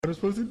What am I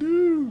supposed to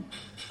do?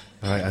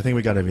 All right, I think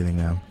we got everything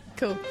now.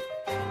 Cool.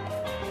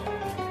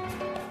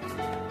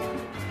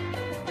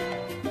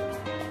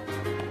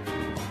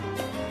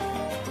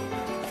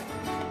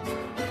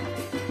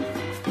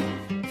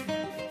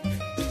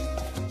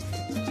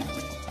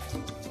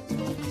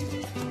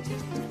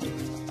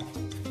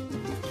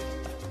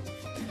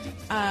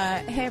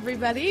 Hey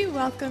everybody,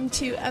 welcome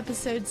to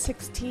episode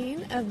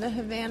 16 of the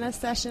Havana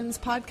Sessions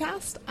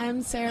podcast.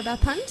 I'm Sarah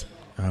Beth Hunt.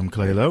 I'm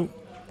Clay Lowe.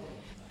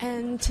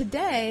 And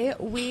today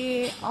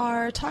we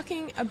are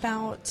talking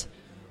about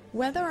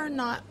whether or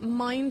not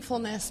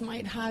mindfulness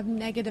might have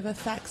negative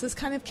effects. This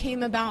kind of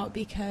came about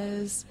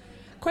because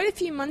quite a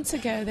few months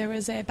ago,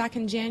 back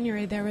in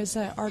January, there was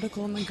an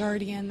article in The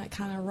Guardian that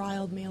kind of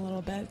riled me a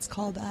little bit. It's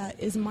called,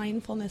 Is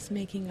Mindfulness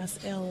Making Us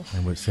Ill?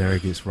 And when Sarah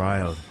gets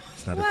riled,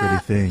 it's not a pretty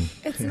thing.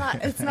 It's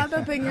not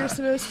the thing you're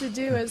supposed to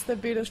do as the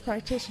Buddhist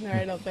practitioner,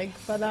 I don't think.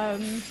 But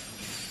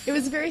it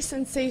was a very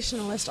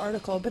sensationalist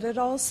article, but it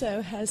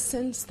also has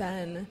since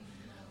then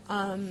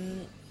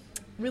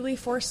really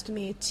forced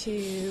me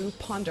to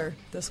ponder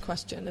this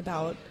question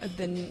about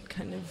the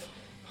kind of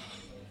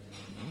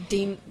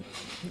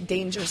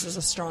dangers is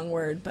a strong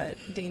word, but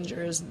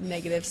dangers,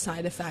 negative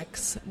side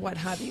effects, what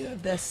have you,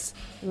 of this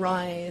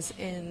rise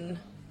in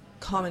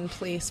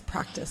commonplace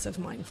practice of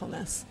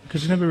mindfulness.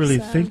 Because you never really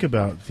think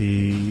about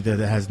that it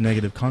has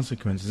negative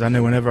consequences. I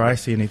know whenever I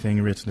see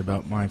anything written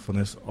about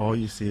mindfulness, all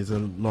you see is a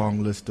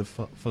long list of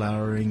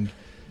flowering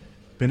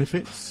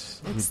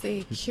benefits. It's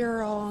the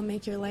cure-all,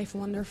 make your life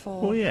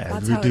wonderful. Well, yeah,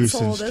 that's reducing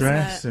how it's sold,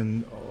 stress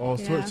and all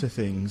sorts of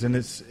things. And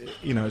it's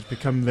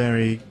become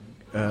very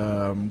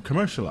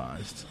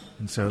commercialized.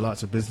 And so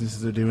lots of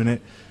businesses are doing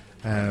it.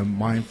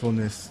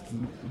 Mindfulness,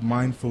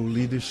 mindful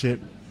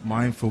leadership,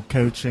 mindful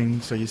coaching.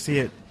 So you see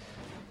it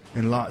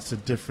in lots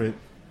of different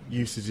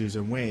usages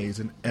and ways,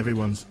 and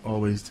everyone's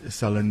always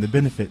selling the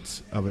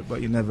benefits of it,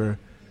 but you never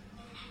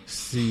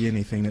see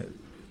anything that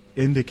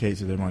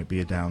indicates that there might be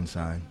a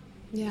downside.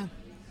 Yeah.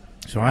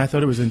 So I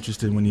thought it was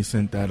interesting when you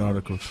sent that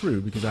article through,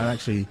 because I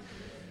actually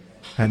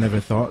had never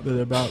thought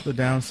about the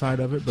downside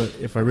of it, but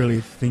if I really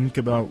think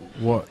about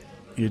what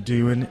you're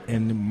doing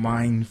in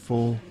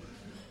mindfulness,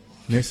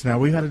 now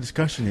we've had a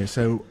discussion here,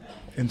 so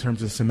in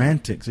terms of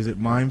semantics, is it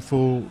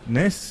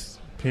mindfulness,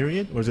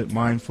 period, or is it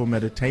mindful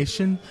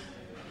meditation?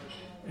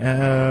 What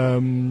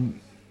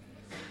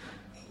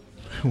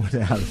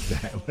else is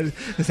that?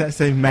 Does that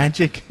say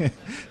magic?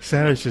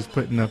 Sarah's just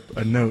putting up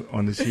a note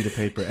on the sheet of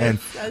paper, and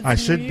I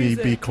should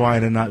be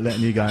quiet and not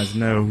letting you guys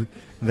know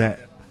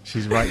that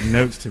she's writing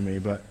notes to me,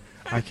 but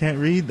I can't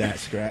read that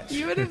scratch.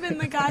 You would have been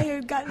the guy who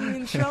had gotten me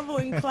in trouble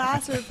in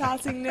class for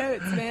passing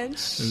notes, man.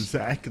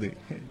 Exactly.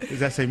 Does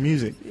that say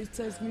music? It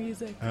says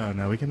music. Oh,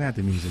 no, we can add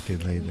the music in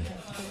later.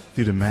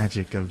 Through the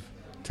magic of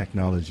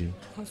technology.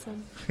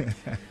 Awesome.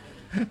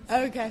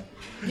 Okay.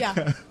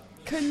 Yeah.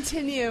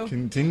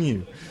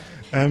 Continue.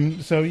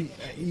 So,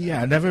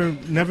 yeah,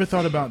 never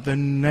thought about the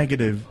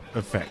negative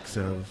effects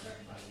of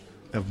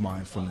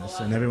mindfulness,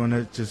 and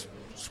everyone just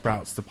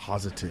sprouts the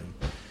positive.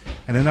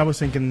 And then I was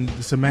thinking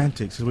the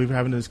semantics, because we were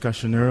having a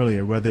discussion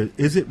earlier, whether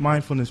is it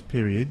mindfulness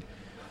period,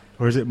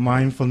 or is it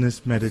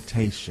mindfulness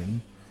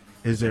meditation?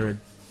 Is there a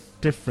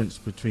difference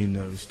between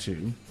those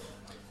two?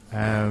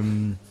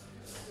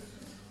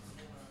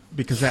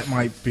 Because that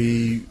might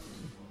be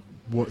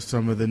what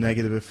some of the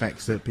negative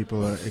effects that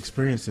people are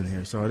experiencing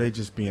here. So are they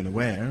just being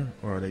aware,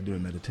 or are they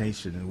doing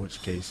meditation, in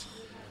which case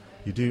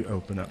you do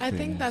open up I things.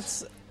 think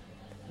that's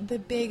the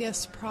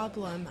biggest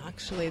problem,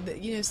 actually.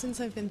 That, since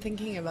I've been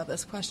thinking about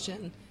this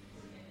question,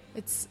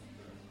 it's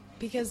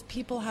because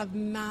people have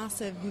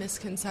massive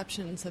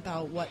misconceptions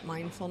about what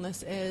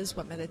mindfulness is,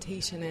 what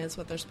meditation is,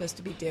 what they're supposed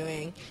to be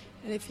doing.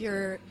 And if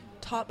you're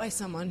taught by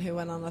someone who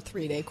went on a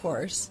 3-day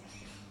course,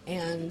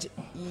 and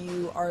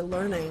you are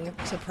learning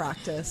to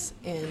practice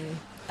in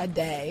a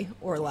day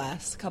or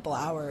less, a couple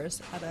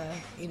hours at a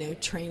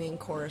training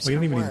course. Well, you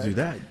don't even need to do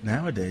that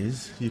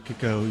nowadays. You can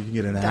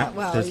get an app.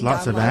 Well, there's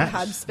lots of apps.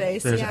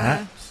 Headspace, there's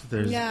apps.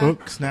 There's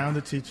books now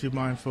that teach you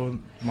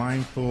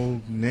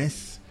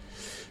mindfulness.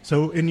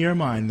 So in your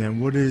mind, then,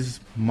 what is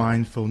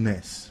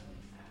mindfulness?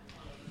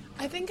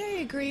 I think I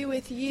agree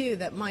with you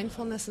that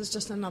mindfulness is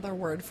just another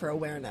word for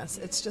awareness.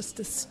 It's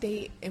just a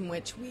state in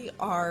which we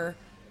are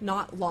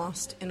not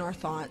lost in our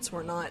thoughts.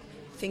 We're not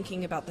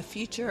thinking about the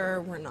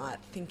future. We're not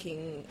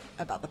thinking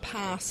about the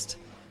past.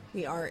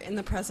 We are in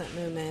the present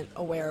moment,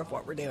 aware of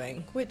what we're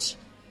doing, which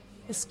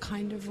is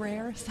kind of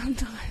rare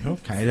sometimes.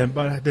 Okay,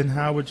 then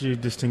how would you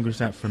distinguish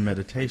that from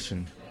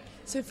meditation?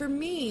 So for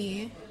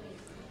me,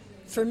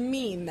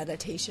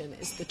 meditation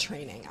is the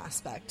training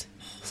aspect.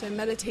 So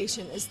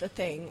meditation is the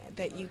thing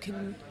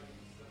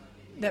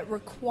that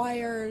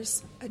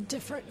requires a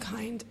different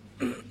kind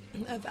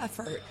of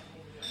effort,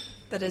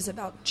 that is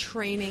about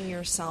training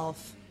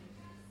yourself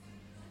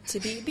to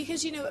be,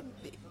 because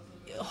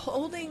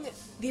holding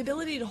the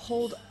ability to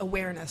hold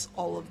awareness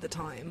all of the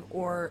time,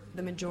 or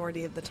the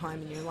majority of the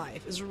time in your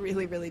life, is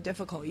really, really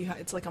difficult.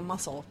 It's like a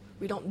muscle.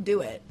 We don't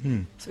do it,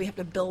 so we have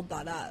to build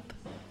that up.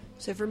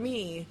 So for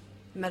me,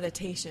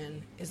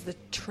 meditation is the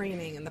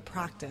training and the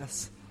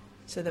practice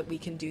so that we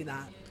can do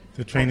that.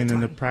 The training all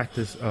and the the time.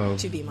 practice of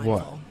To be mindful.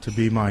 what? To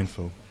be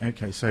mindful.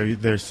 Okay, so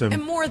there's some...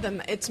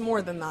 And it's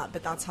more than that,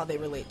 but that's how they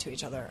relate to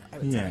each other, I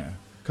would say. Yeah,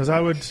 because I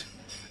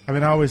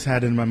always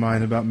had in my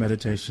mind about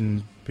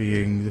meditation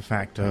being the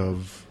fact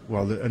of,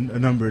 well,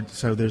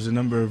 there's a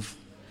number of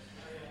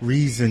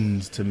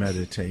reasons to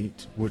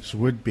meditate, which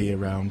would be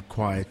around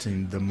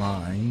quieting the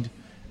mind,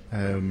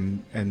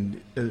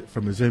 and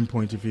from a Zen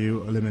point of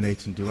view,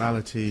 eliminating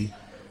duality,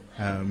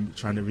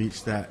 trying to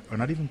reach that, or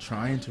not even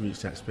trying to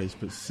reach that space,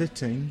 but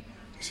sitting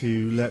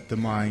to let the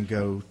mind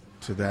go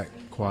to that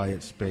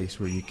quiet space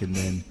where you can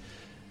then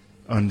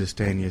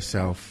understand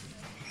yourself,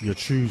 your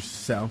true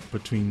self,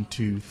 between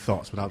two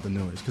thoughts without the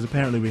noise. Because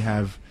apparently we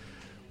have,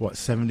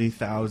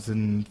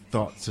 70,000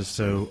 thoughts or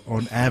so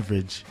on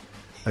average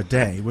a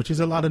day, which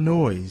is a lot of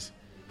noise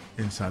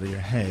inside of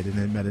your head, and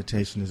then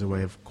meditation is a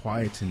way of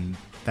quieting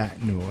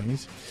that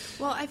noise.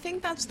 Well, I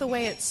think that's the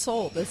way it's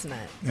sold, isn't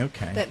it?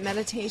 Okay. That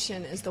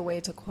meditation is the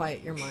way to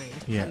quiet your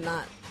mind. Yeah. And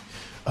that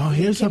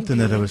Here's can something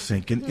that be- I was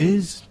thinking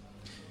is,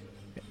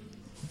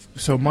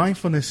 so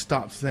mindfulness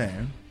stops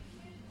there,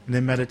 and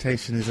then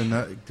meditation is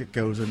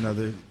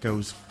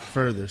goes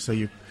further.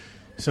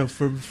 So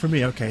for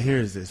me, okay,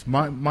 here's this.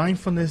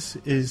 Mindfulness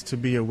is to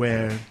be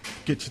aware,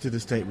 get you to the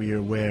state where you're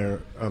aware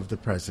of the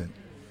present.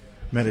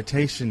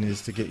 Meditation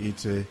is to get you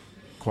to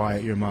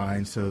quiet your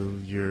mind, so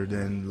you're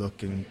then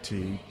looking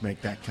to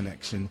make that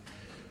connection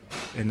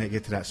and then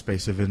get to that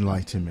space of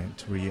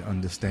enlightenment where you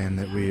understand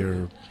that we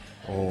are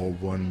all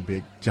one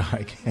big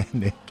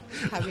gigantic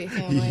heavy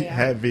family, yeah.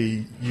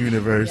 heavy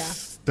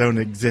universe, don't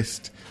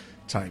exist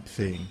type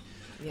thing.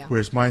 Yeah.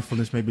 Whereas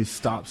mindfulness maybe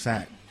stops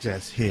at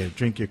just here,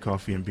 drink your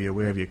coffee and be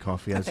aware of your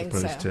coffee, I as think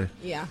opposed so. to...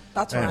 Yeah,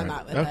 that's where I'm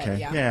at with okay. it.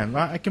 Yeah.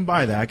 I can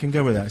buy that. I can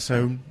go with that.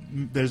 So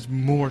there's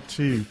more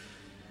to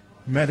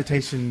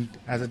meditation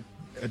as a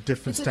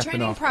different It's a stepping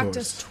training off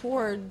practice course.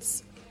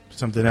 towards...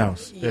 Something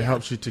else. Yeah. It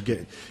helps you to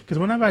get... Because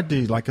whenever I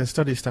do, like I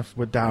study stuff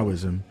with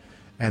Taoism,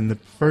 and the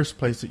first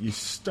place that you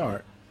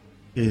start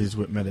is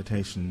with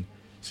meditation.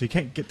 So you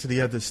can't get to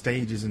the other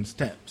stages and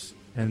steps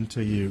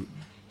until you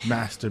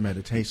master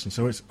meditation.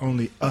 So it's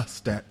only a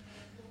step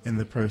in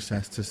the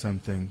process to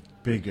something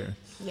bigger.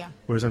 Yeah.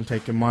 Whereas I'm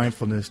taking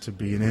mindfulness to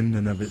be an in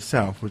and of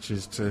itself, which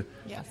is to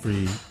Yes.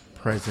 be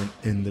present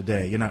in the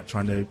day. You're not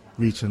trying to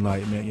reach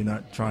enlightenment. You're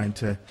not trying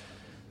to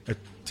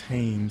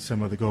attain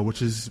some other goal,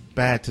 which is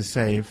bad to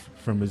say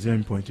from a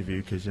Zen point of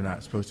view, because you're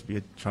not supposed to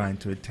be trying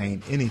to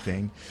attain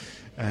anything.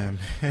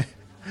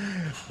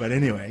 But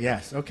anyway,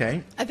 yes,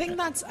 okay. I think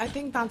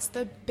that's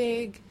the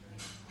big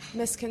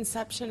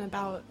misconception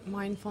about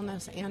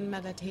mindfulness and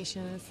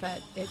meditation, is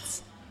that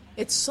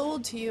it's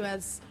sold to you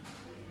as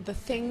the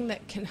thing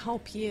that can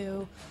help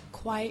you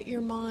quiet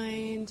your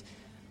mind,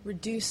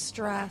 reduce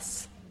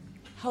stress,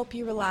 help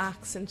you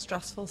relax in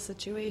stressful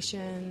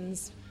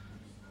situations.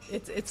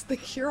 It's the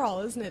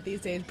cure-all, isn't it,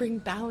 these days? Bring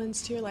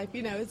balance to your life.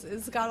 You know,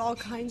 it's got all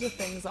kinds of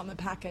things on the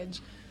package.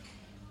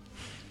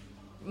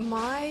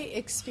 My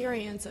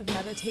experience of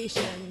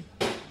meditation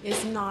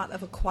is not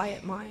of a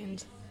quiet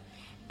mind.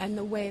 And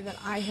the way that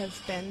I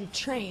have been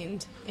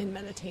trained in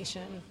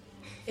meditation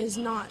is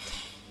not.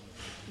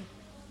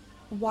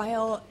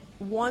 While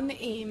one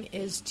aim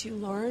is to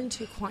learn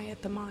to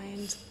quiet the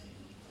mind,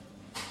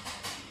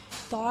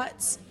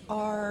 thoughts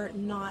are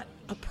not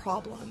a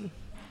problem.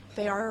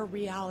 They are a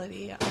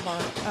reality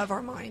of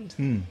our mind.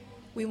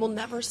 We will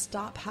never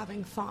stop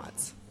having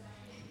thoughts.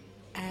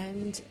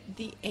 And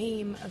the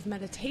aim of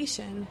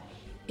meditation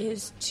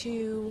is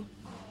to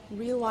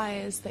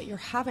realize that you're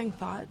having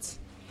thoughts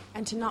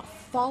and to not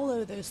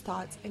follow those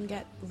thoughts and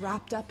get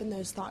wrapped up in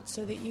those thoughts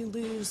so that you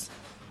lose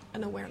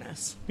an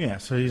awareness. Yeah,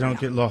 so you don't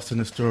get lost in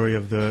the story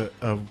of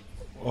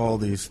all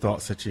these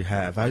thoughts that you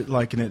have. I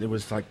liken it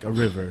was like a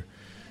river,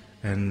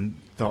 and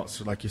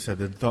thoughts, like you said,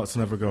 the thoughts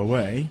never go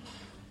away,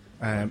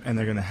 and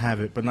they're going to have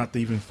it, but not to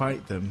even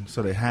fight them.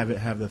 So they have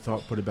the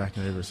thought, put it back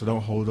in the river. So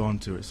don't hold on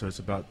to it. So it's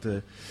about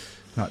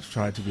not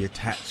try to be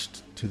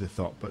attached to the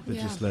thought, but to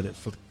just let it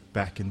flow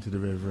back into the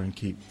river and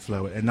keep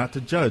flowing, and not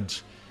to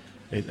judge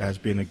it as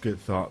being a good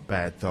thought,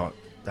 bad thought,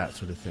 that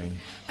sort of thing.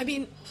 I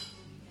mean,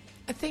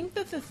 I think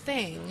that the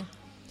thing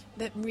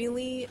that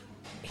really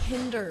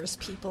hinders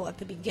people at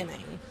the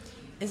beginning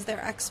is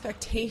their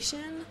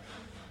expectation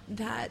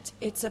that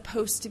it's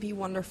supposed to be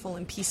wonderful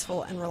and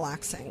peaceful and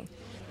relaxing.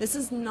 This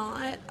is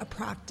not a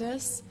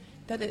practice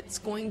that it's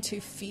going to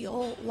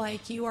feel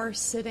like you are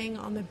sitting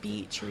on the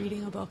beach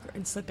reading a book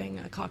and sipping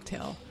a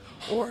cocktail,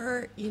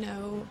 or,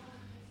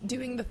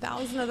 doing the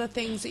 1,000 other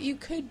things that you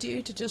could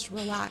do to just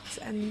relax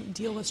and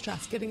deal with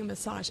stress, getting a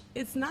massage.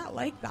 It's not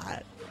like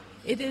that.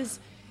 It is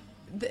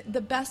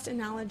the best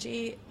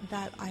analogy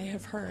that I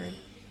have heard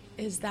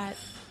is that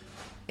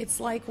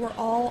it's like we're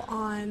all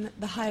on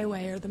the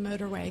highway or the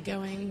motorway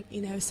going,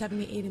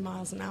 70, 80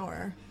 miles an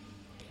hour.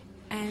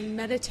 And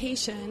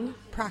meditation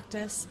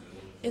practice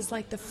is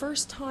like the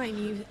first time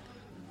you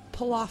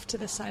pull off to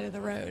the side of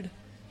the road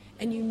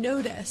and you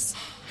notice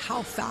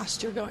how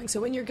fast you're going. So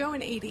when you're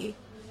going 80,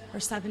 or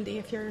 70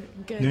 if you're a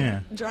good Yeah.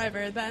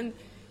 driver, then,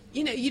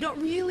 you know, you don't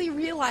really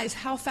realize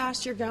how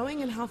fast you're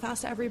going and how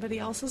fast everybody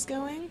else is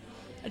going.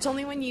 It's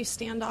only when you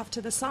stand off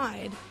to the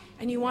side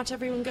and you watch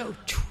everyone go,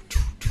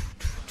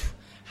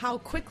 how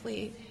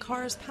quickly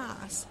cars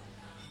pass.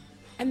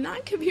 And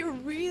that could be a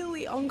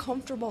really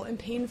uncomfortable and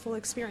painful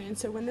experience.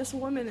 So when this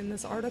woman in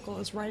this article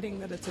is writing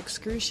that it's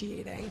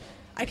excruciating,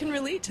 I can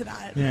relate to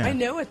that. Yeah. I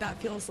know what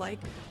that feels like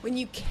when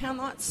you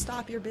cannot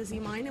stop your busy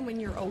mind and when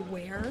you're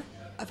aware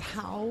of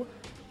how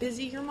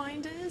busy your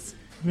mind is.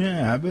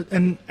 Yeah, but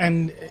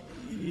and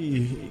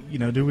you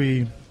know, do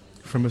we,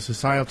 from a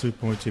societal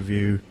point of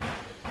view,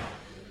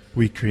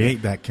 we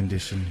create that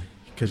condition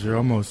because you're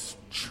almost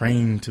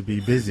trained to be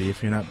busy.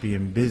 If you're not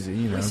being busy,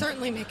 you know, We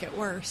certainly make it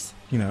worse.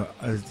 you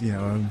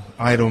know,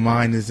 idle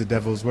mind is the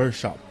devil's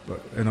workshop,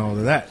 and all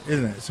of that,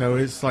 isn't it? So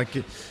it's like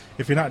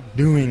if you're not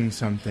doing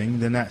something,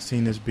 then that's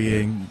seen as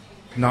being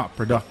not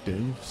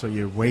productive. So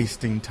you're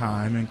wasting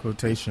time in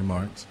quotation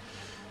marks.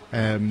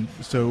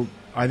 So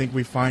I think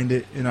we find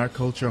it in our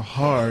culture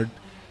hard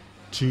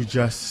to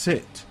just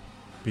sit,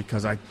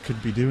 because I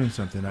could be doing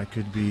something. I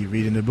could be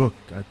reading a book.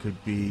 I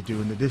could be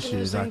doing the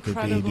dishes. I could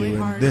be incredibly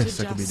doing hard this.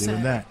 to I could be just doing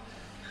sit. that.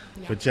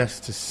 Yeah. But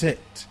just to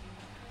sit,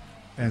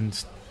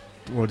 and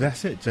well,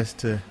 that's it. Just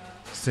to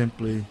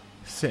simply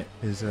sit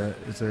is a.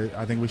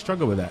 I think we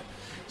struggle with that.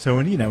 So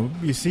when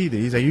you see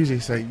these, I usually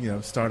say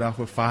start off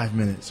with 5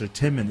 minutes or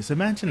 10 minutes.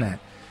 Imagine that.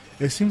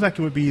 It seems like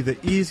it would be the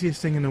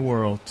easiest thing in the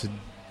world to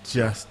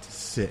just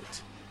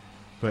sit,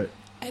 but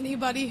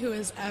Anybody who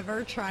has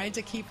ever tried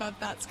to keep up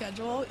that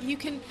schedule, we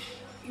can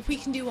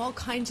do all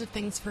kinds of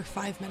things for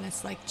 5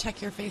 minutes, like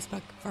check your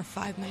Facebook for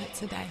 5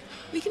 minutes a day.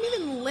 We can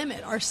even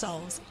limit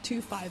ourselves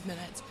to 5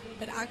 minutes,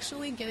 but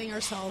actually getting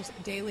ourselves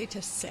daily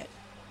to sit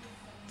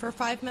for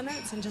 5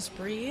 minutes and just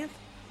breathe,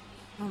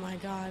 oh my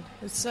God,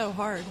 it's so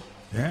hard.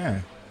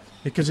 yeah.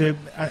 Because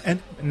and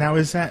now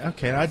is that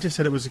okay? I just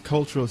said it was a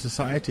cultural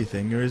society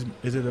thing, or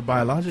is it a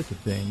biological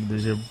thing?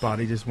 Does your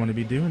body just want to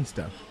be doing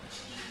stuff?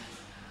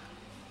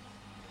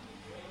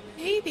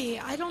 Maybe,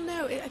 I don't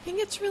know. I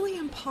think it's really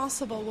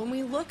impossible when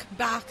we look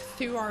back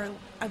through our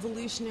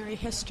evolutionary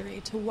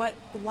history to what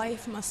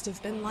life must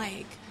have been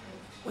like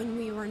when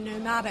we were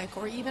nomadic,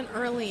 or even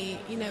early,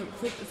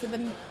 for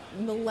the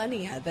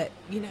millennia that,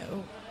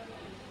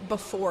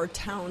 before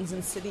towns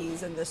and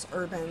cities and this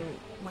urban,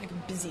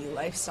 busy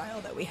lifestyle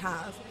that we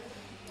have.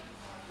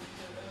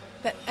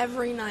 That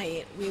every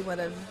night we would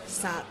have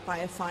sat by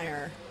a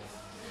fire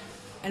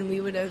and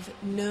we would have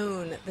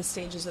known the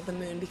stages of the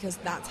moon, because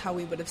that's how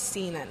we would have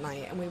seen at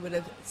night, and we would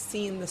have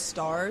seen the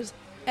stars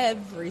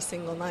every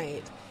single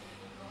night.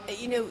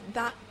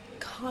 That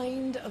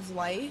kind of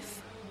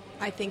life,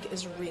 I think,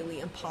 is really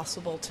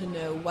impossible to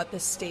know what the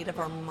state of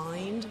our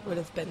mind would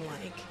have been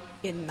like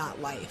in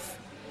that life.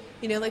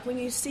 Like when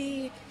you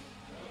see,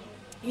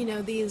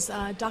 these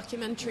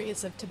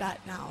documentaries of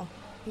Tibet now,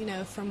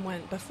 from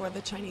before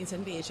the Chinese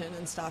invasion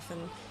and stuff,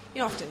 and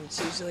often it's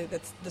usually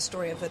that's the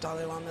story of the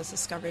Dalai Lama's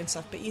discovery and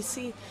stuff. But you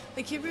see,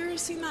 have you ever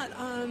seen that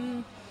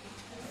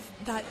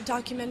that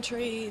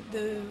documentary,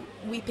 The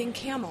Weeping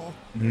Camel?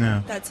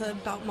 No. That's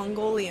about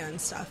Mongolia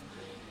and stuff.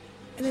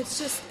 And it's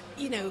just,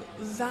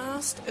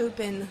 vast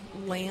open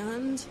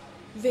land,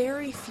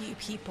 very few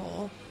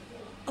people,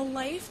 a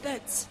life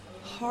that's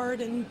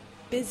hard and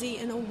busy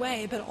in a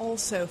way, but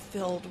also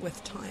filled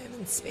with time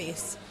and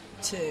space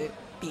to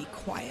be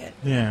quiet.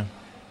 Yeah.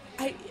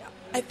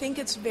 I think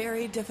it's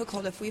very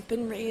difficult. If we've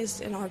been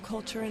raised in our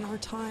culture in our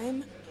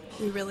time,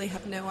 we really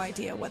have no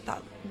idea what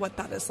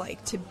that is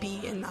like to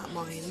be in that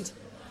mind.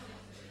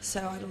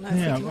 So I don't know if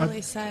we can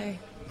really say.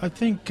 I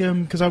think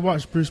because I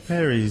watched Bruce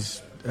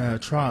Perry's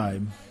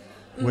Tribe,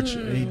 which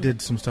he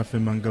did some stuff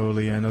in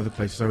Mongolia and other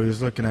places. So he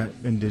was looking at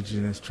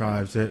indigenous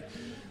tribes that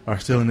are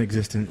still in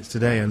existence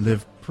today and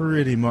live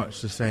pretty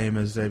much the same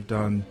as they've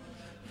done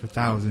for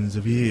thousands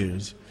of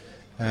years.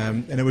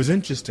 And it was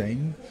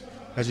interesting.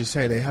 As you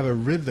say, they have a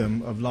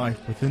rhythm of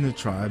life within the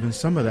tribe, and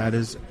some of that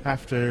is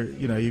after,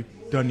 you've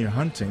done your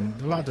hunting.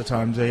 A lot of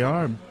times they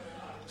are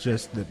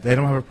just, they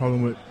don't have a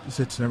problem with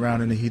sitting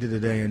around in the heat of the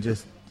day and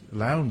just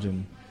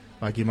lounging,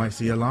 like you might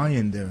see a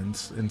lion doing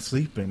and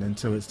sleeping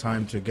until it's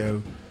time to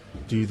go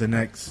do the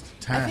next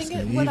task in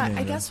the evening.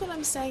 I guess what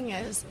I'm saying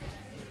is,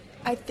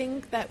 I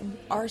think that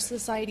our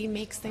society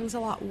makes things a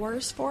lot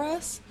worse for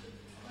us,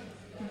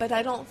 but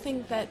I don't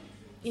think that,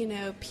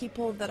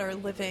 people that are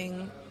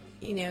living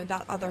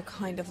that other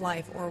kind of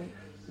life, or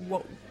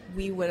what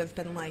we would have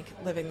been like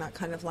living that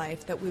kind of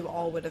life, that we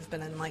all would have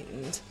been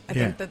enlightened. I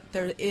think that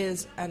there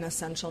is an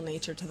essential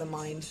nature to the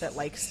mind that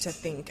likes to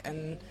think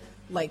and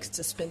likes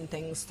to spin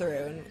things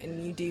through,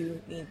 and you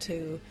do need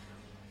to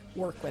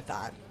work with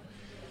that.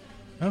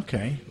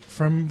 Okay.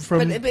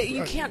 But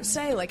you can't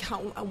say like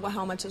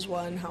how much is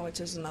one, how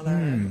much is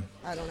another.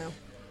 I don't know.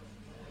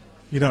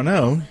 You don't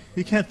know?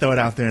 You can't throw it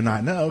out there and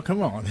not know.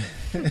 Come on.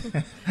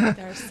 There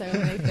are so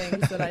many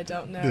things that I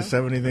don't know. There's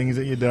so many things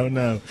that you don't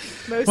know.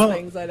 Most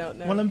things I don't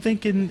know. Well, I'm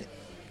thinking,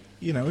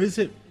 is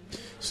it...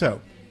 So,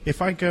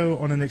 if I go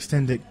on an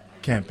extended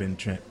camping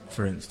trip,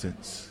 for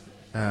instance,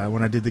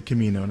 when I did the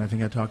Camino, and I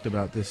think I talked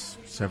about this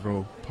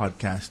several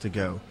podcasts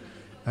ago.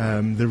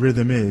 The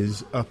rhythm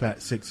is up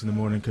at 6 in the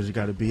morning because you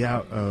got to be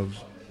out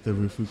of the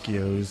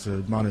refugios,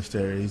 the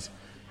monasteries,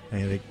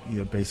 and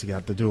you're basically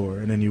out the door.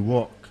 And then you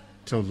walk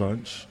till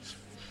lunch,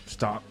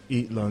 stop,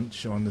 eat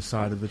lunch on the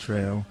side of the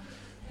trail,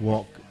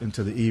 walk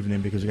into the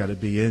evening because you got to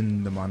be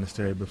in the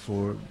monastery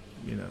before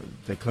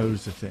they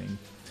close the thing.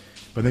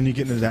 But then you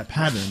get into that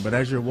pattern. But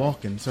as you're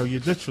walking, so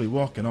you're literally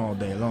walking all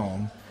day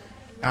long,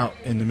 out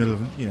in the middle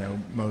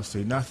of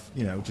mostly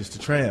nothing, just the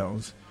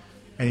trails,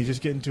 and you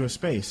just get into a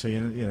space. So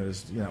you're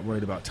not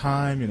worried about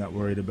time. You're not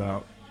worried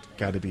about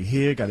got to be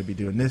here, got to be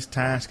doing this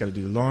task, got to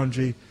do the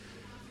laundry.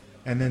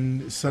 And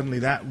then suddenly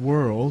that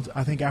world,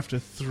 I think after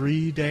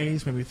 3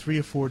 days, maybe 3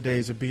 or 4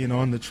 days of being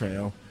on the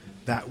trail,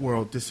 that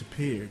world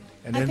disappeared.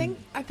 And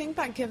I think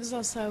that gives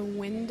us a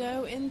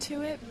window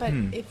into it, but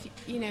if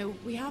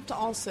we have to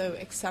also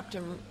accept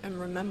and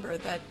remember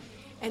that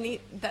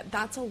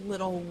that's a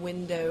little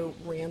window,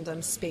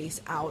 random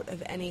space out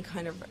of any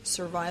kind of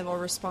survival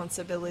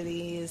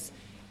responsibilities,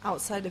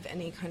 outside of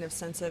any kind of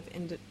sense of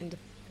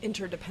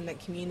interdependent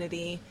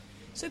community.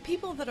 So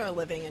people that are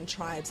living in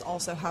tribes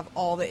also have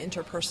all the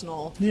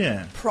interpersonal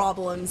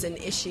problems and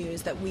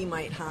issues that we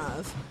might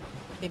have.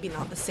 Maybe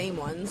not the same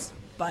ones,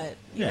 but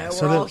we're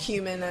all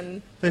human,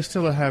 and they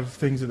still have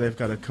things that they've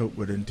got to cope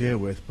with and deal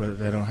with, but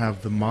they don't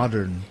have the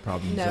modern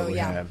problems that we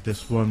have.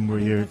 This one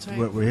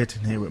what we're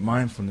hitting here with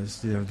mindfulness,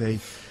 they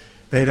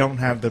don't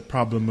have the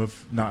problem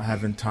of not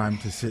having time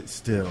to sit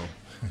still.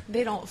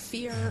 They don't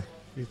fear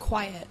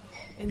quiet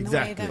in the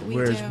way that we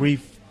Whereas do.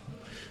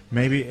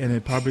 Maybe, and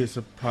it probably is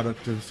a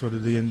product of sort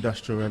of the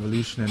Industrial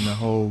Revolution and the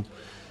whole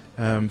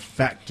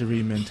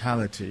factory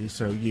mentality.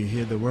 So you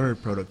hear the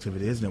word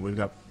productivity, isn't it? We've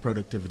got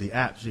productivity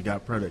apps. You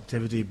got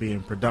productivity,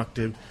 being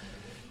productive,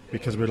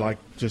 because we're like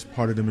just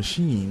part of the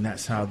machine.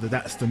 That's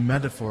the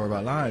metaphor of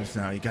our lives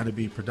now. You got to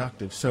be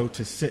productive. So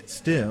to sit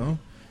still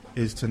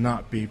is to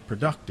not be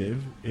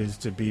productive, is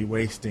to be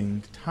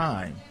wasting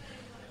time.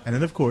 And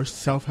then, of course,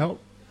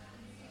 self-help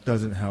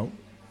doesn't help.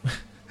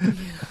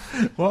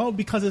 Well,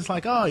 because it's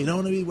like, you don't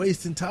want to be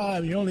wasting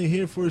time. You're only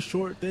here for a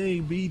short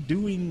thing. Be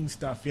doing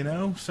stuff,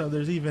 So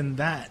there's even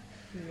that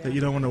you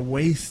don't want to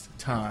waste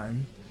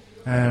time.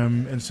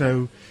 And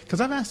so, because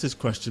I've asked this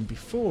question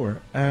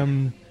before,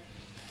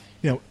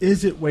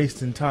 is it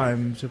wasting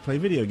time to play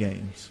video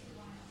games?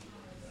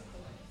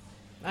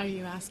 Are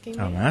you asking me?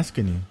 I'm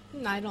asking you.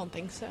 No, I don't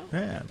think so.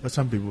 Yeah, but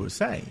some people would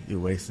say you're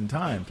wasting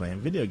time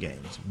playing video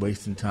games,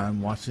 wasting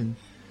time watching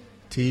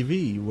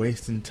TV,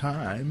 wasting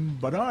time,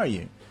 but are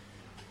you?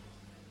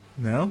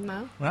 No?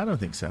 No. Well, I don't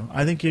think so.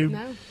 I think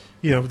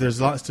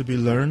there's lots to be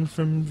learned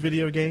from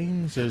video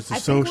games. There's the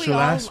social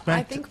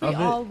aspect of it. I think we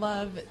all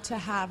love to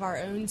have our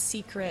own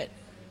secret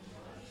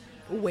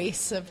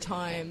wastes of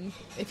time,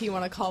 if you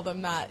want to call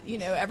them that.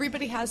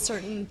 Everybody has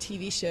certain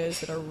TV shows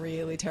that are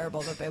really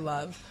terrible that they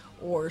love,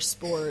 or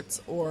sports,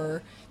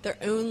 or their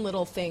own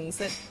little things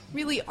that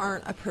really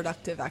aren't a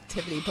productive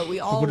activity, but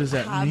we all what does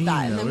that have mean,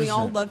 that, and then though, we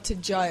all it? love to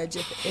judge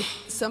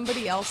if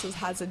somebody else's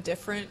has a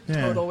different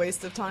total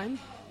waste of time.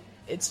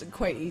 It's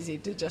quite easy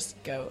to just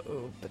go,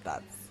 oh, but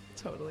that's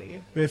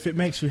totally. But if it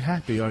makes you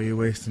happy, are you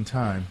wasting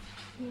time?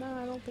 No,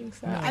 I don't think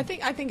so. No. I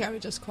think I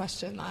would just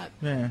question that.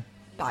 Yeah.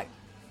 That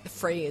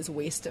phrase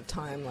 "waste of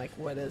time," like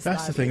what is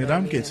That's that the thing that even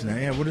I'm mean? getting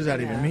at. Yeah, what does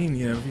that even mean?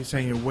 If you're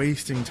saying you're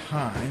wasting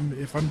time,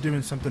 if I'm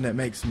doing something that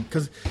makes them,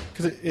 because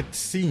it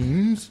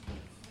seems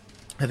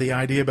that the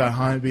idea about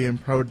how being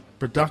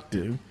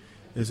productive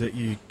is that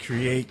you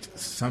create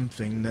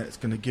something that's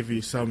going to give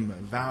you some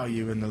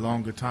value in the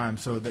longer time,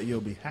 so that you'll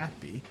be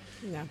happy.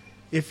 Yeah.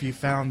 If you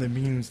found the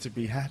means to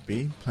be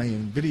happy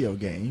playing video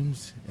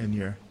games and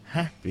you're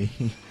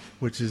happy,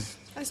 which is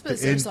I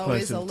suppose the there's end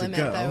always place a to limit,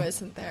 go. though,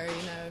 isn't there?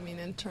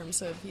 In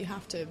terms of you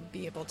have to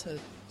be able to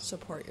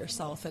support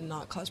yourself and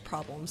not cause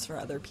problems for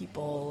other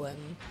people, and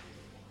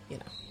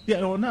Yeah,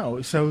 well,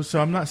 no. So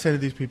I'm not saying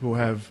that these people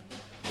have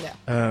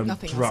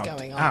nothing dropped else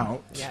going on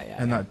out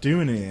and not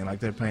doing anything, like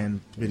they're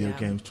playing video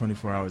games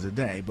 24 hours a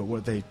day. But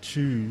what they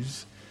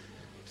choose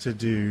to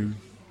do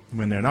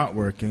when they're not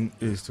working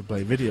is to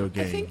play video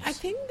games. I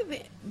think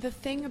the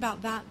thing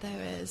about that, though,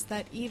 is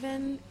that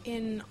even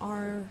in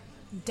our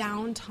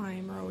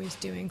downtime, we're always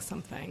doing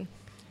something.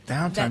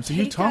 Downtime. So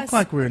you talk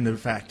like we're in the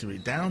factory.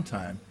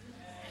 Downtime.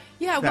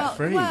 Yeah, that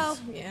phrase.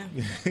 Yeah.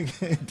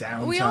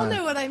 Downtime. We all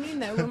know what I mean,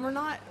 though. When we're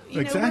not,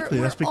 exactly.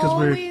 we're That's because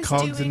we're always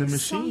cogs in the doing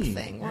machine.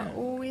 Something. We're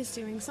always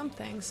doing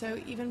something. So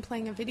even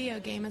playing a video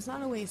game is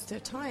not a waste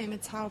of time.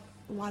 It's how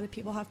a lot of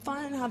people have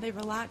fun, how they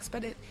relax.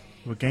 But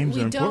games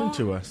are important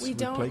to us. We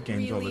don't play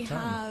games really all the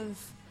time.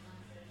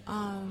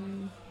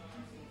 have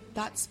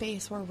that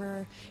space where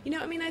we're,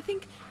 I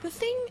think the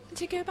thing,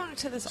 to go back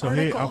to this So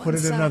article. here, I'll put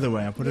it another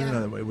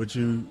way. Would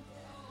you?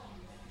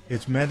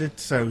 It's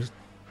so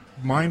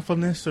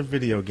mindfulness or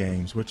video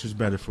games, which is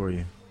better for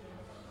you?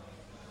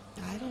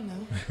 I don't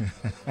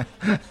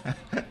know.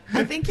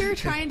 I think you're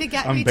trying to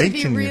get I'm me to be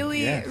baiting you,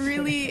 really, yeah.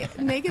 really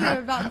negative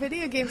about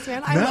video games,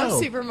 man. I No. love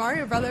Super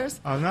Mario Brothers.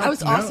 I'm not- I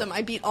was no. awesome.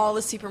 I beat all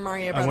the Super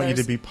Mario I Brothers. want you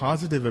to be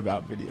positive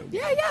about video games.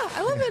 Yeah,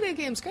 I love video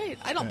games. Great.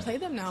 I don't play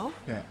them now.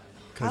 Yeah.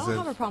 I 'Cause don't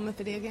of- have a problem with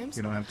video games.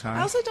 you don't have time?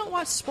 I also don't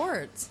watch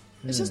sports.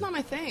 It's just not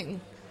my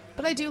thing.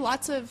 But I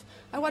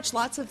watch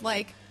lots of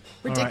like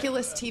right.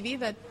 ridiculous TV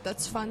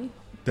that's fun.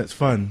 That's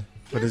fun,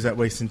 but is that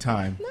wasting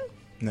time? No.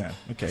 No.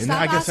 Okay.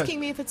 Stop I guess asking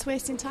me if it's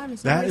wasting time.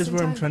 It's not that is wasting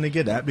where I'm time. trying to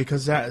get at,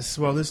 because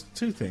there's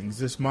two things.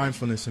 This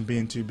mindfulness and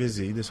being too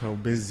busy, this whole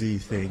busy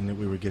thing that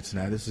we were getting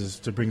at, this is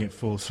to bring it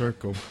full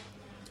circle.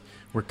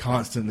 We're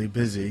constantly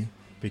busy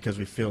because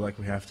we feel like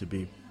we have to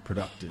be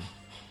productive.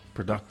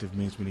 Productive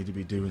means we need to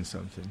be doing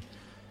something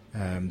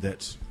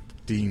that's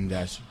deemed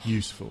as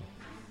useful.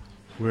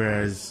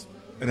 Whereas,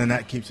 and then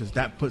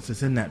that puts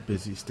us in that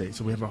busy state.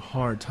 So we have a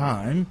hard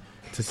time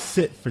to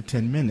sit for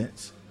 10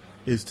 minutes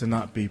is to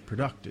not be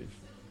productive,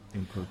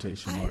 in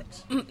quotation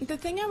marks. The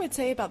thing I would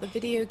say about the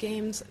video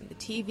games, the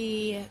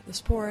TV, the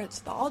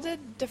sports, all the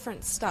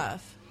different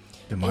stuff.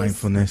 The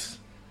mindfulness,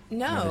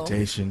 No.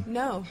 meditation.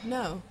 No.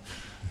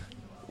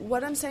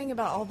 What I'm saying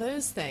about all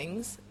those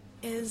things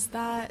is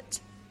that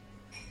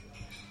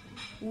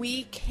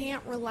we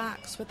can't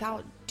relax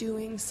without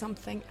doing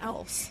something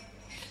else.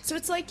 So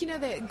it's like,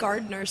 the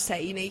gardeners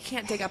say, you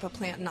can't dig up a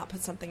plant and not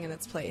put something in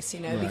its place,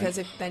 Right. because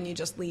then you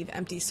just leave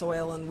empty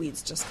soil and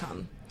weeds just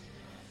come.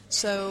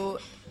 So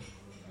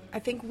I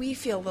think we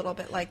feel a little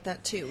bit like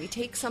that too. We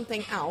take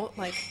something out,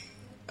 like,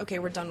 okay,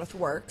 we're done with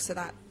work, so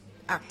that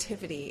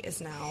activity is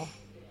now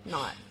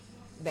not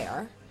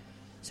there.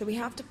 So we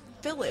have to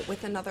fill it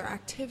with another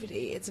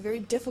activity. It's very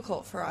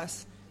difficult for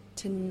us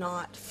to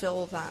not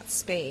fill that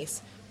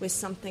space with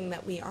something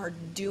that we are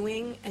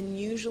doing, and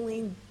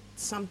usually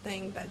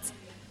something that's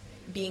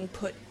being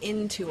put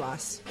into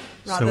us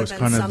rather it's than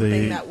kind of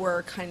something the that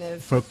we're kind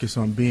of... Focus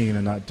on being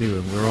and not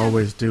doing. We're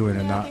always doing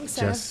and Yeah, I not think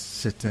so. just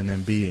sitting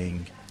and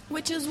being.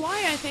 Which is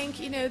why I think,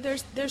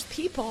 there's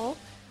people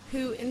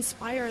who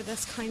inspire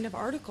this kind of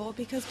article,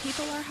 because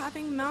people are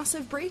having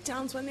massive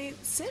breakdowns when they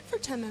sit for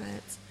 10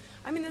 minutes.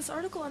 I mean, this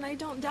article, and I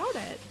don't doubt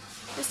it,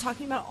 is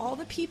talking about all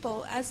the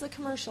people as the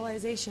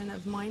commercialization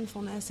of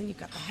mindfulness, and you've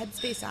got the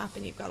Headspace app,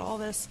 and you've got all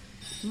this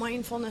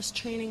mindfulness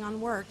training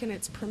on work, and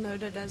it's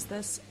promoted as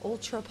this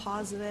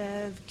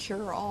ultra-positive,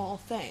 cure-all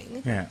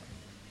thing. Yeah.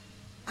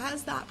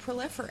 As that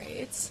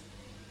proliferates,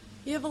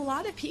 you have a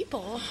lot of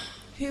people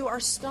who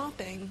are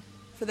stopping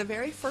for the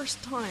very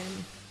first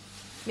time,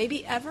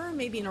 maybe ever,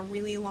 maybe in a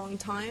really long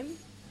time,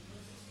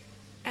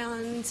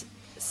 and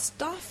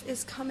stuff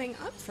is coming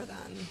up for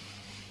them.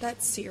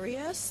 That's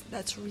serious,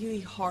 that's really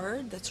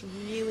hard, that's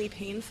really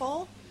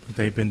painful.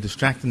 They've been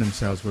distracting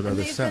themselves with And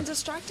other they've stuff. been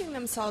distracting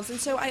themselves. And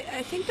so I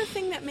think the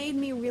thing that made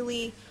me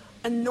really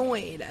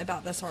annoyed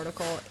about this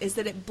article is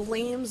that it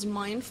blames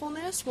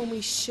mindfulness when we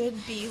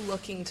should be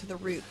looking to the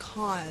root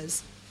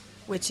cause,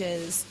 which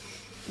is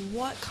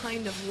what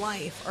kind of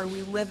life are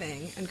we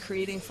living and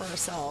creating for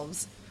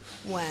ourselves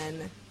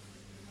when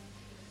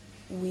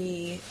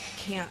we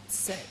can't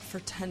sit for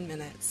 10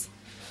 minutes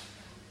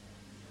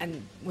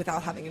and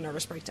without having a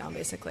nervous breakdown,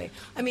 basically.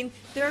 I mean,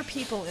 there are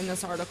people in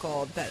this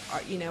article that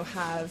are,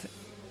 have,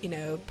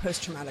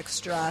 post-traumatic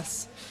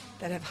stress,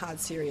 that have had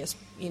serious,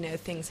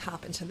 things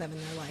happen to them in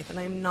their life. And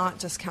I'm not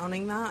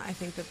discounting that. I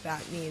think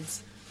that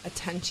needs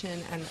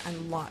attention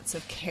and lots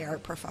of care,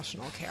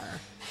 professional care.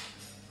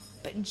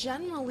 But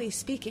generally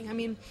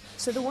speaking,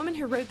 so the woman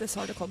who wrote this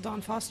article, Dawn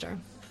Foster,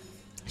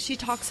 she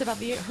talks about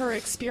her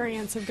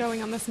experience of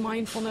going on this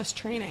mindfulness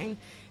training,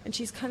 and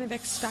she's kind of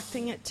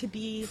expecting it to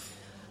be,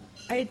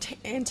 I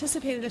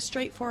anticipated a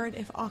straightforward,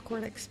 if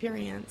awkward,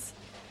 experience.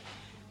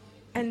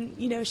 And,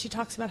 she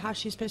talks about how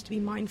she's supposed to be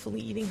mindfully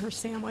eating her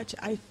sandwich.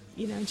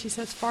 And she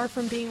says, far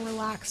from being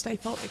relaxed, I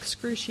felt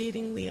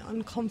excruciatingly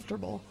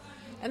uncomfortable.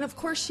 And of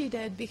course she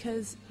did,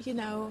 because,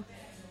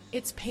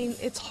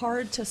 it's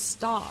hard to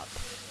stop.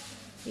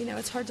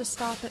 It's hard to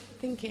stop at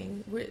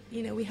thinking.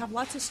 We have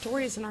lots of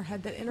stories in our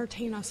head that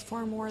entertain us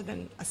far more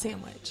than a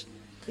sandwich,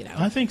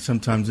 I think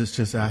sometimes it's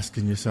just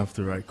asking yourself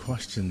the right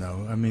question,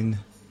 though.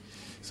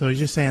 So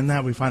you're saying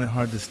that we find it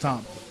hard to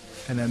stop.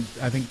 And then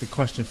I think the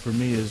question for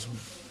me is,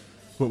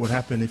 what would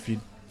happen if you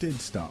did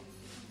stop?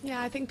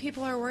 Yeah, I think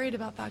people are worried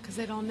about that because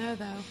they don't know,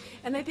 though.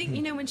 And I think,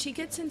 when she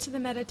gets into the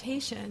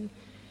meditation,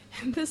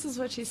 this is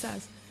what she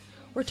says.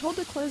 We're told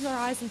to close our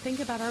eyes and think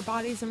about our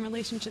bodies in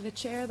relation to the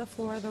chair, the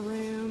floor, the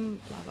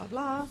room, blah, blah,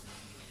 blah.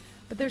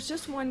 But there's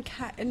just one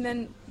catch, and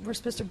then we're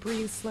supposed to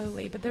breathe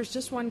slowly, but there's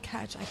just one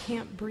catch. I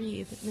can't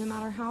breathe. No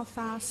matter how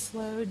fast,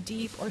 slow,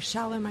 deep, or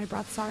shallow my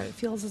breaths are, it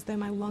feels as though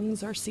my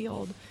lungs are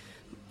sealed.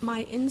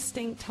 My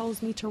instinct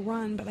tells me to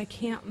run, but I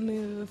can't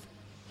move.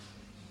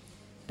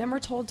 Then we're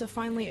told to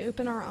finally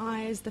open our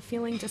eyes. The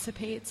feeling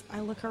dissipates. I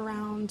look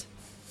around.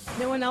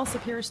 No one else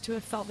appears to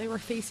have felt they were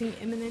facing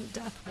imminent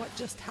death. What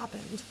just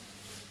happened?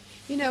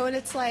 And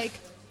it's like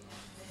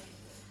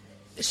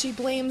she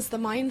blames the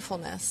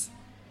mindfulness.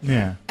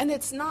 Yeah. And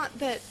it's not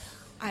that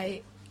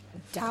I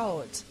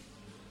doubt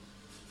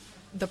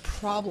the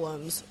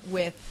problems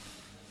with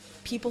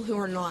people who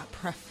are not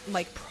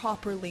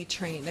properly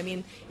trained. I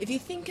mean, if you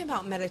think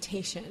about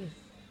meditation,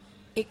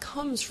 it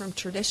comes from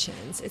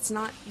traditions. It's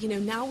not,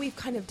 now we've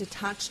kind of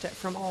detached it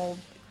from all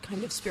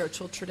kind of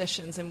spiritual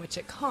traditions in which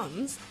it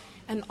comes,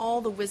 and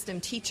all the wisdom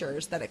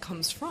teachers that it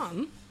comes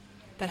from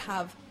that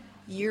have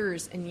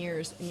years and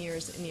years and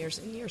years and years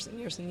and years and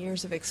years and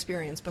years of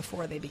experience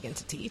before they begin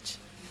to teach.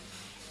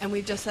 And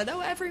we've just said,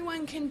 oh,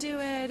 everyone can do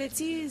it,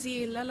 it's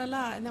easy, la la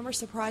la, and then we're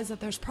surprised that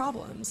there's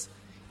problems.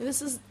 And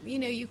this is,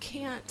 you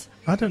can't...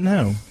 I don't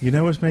know. You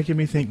know what's making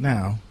me think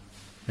now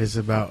is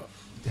about,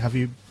 have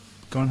you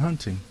gone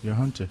hunting? You're a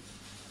hunter.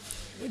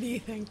 What do you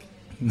think?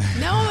 No,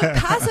 I'm a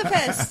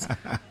pacifist.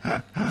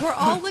 We're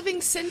all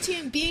living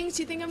sentient beings.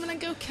 Do you think I'm going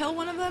to go kill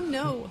one of them?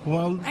 No.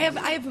 Well, I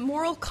have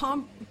moral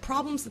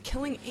problems with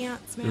killing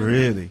ants, man.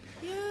 Really?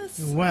 Yes.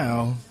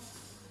 Well,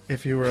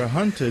 if you were a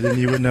hunter, then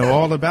you would know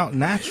all about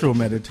natural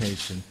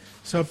meditation.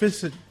 So if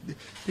it's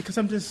because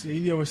I'm just,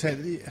 always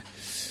say,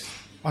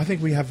 I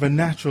think we have a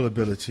natural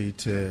ability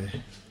to,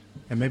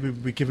 and maybe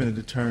we're given it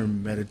the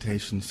term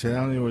meditation. So I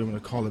don't know what you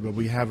want to call it, but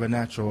we have a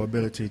natural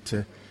ability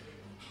to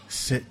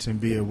sit and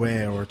be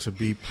aware, or to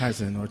be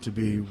present, or to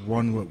be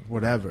one with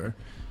whatever.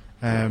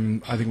 I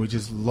think we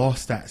just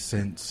lost that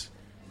sense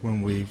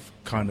when we've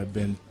kind of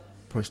been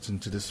pushed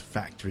into this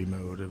factory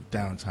mode of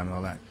downtime and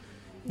all that.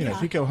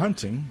 If you go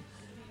hunting,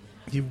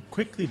 you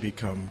quickly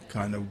become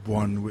kind of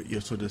one with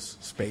your sort of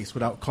space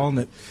without calling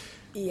it,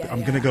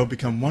 I'm going to go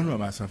become one with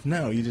myself.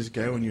 No, you just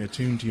go and you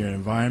attune to your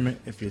environment.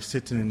 If you're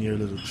sitting in your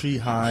little tree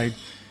hide,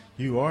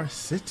 you are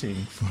sitting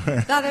for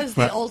that is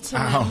for the ultimate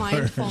hours.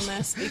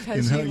 Mindfulness,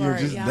 because you're are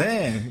just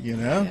there,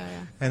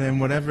 and then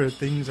whatever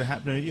things are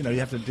happening, you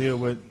have to deal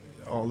with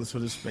all this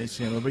sort of space,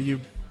 but you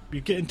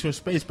get into a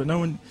space, but no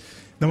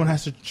one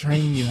has to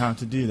train you how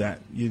to do that.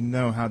 You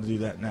know how to do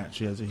that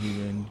naturally as a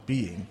human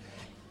being.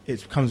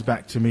 It comes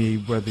back to me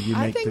whether you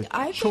make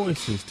the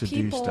choices to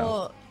do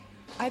stuff.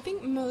 I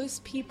think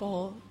most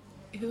people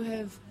who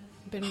have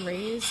been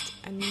raised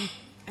and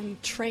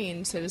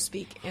trained, so to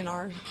speak, in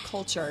our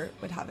culture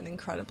would have an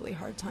incredibly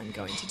hard time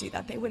going to do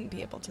that. They wouldn't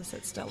be able to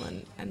sit still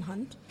and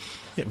hunt.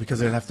 Yeah, because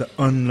they'd have to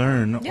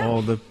unlearn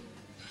all the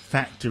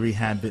factory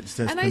habits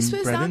that's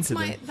been bred into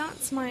them.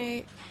 That's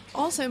my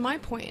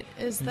point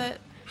is that,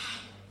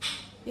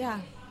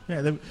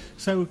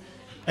 so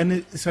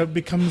it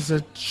becomes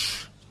a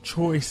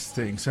choice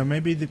thing. So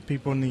maybe the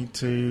people need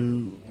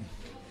to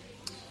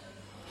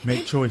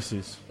make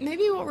choices.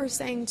 Maybe what we're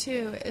saying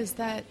too is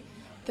that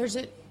there's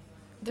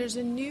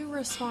a new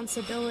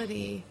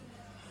responsibility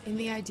in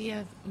the idea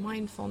of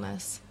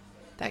mindfulness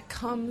that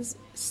comes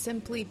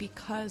simply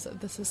because of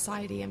the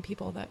society and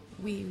people that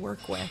we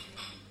work with,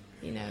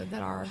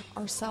 that are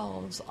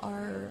ourselves,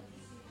 our,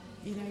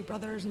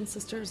 brothers and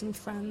sisters and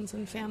friends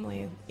and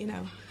family,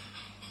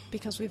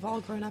 because we've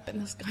all grown up in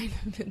this kind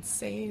of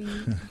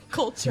insane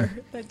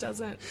culture that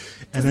doesn't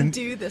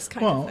do this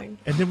kind of thing.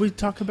 And did we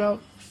talk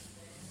about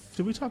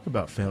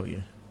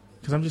failure?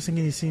 Because I'm just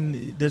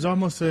thinking, there's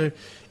almost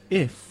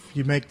if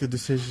you make the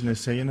decision to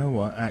say, you know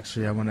what,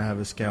 actually I want to have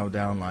a scaled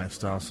down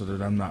lifestyle so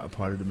that I'm not a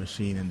part of the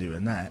machine and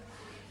doing that,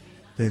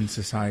 then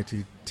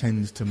society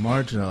tends to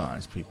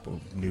marginalize people,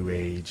 new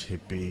age,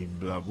 hippie,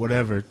 blah,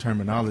 whatever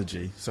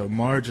terminology. So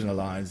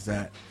marginalize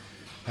that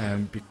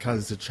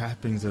because the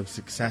trappings of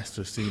success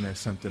are seen as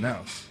something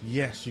else.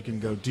 Yes, you can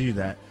go do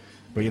that,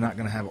 but you're not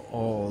going to have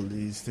all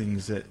these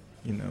things that,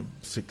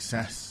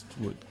 success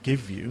would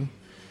give you.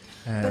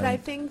 But I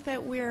think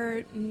that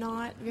we're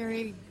not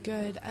very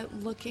good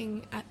at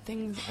looking at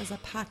things as a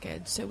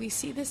package. So we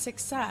see the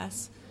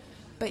success,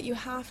 but you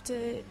have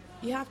to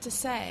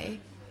say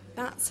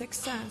that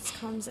success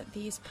comes at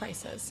these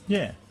prices.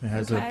 Yeah, it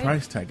has a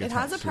price tag attached to it. It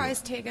has a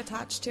price tag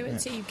attached to it. Yeah.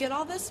 So you get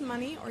all this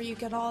money, or you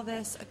get all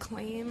this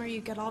acclaim, or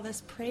you get all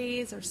this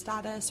praise or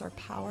status or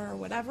power or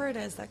whatever it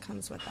is that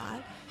comes with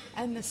that.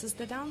 And this is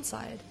the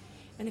downside.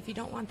 And if you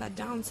don't want that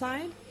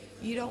downside,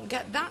 you don't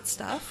get that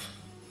stuff.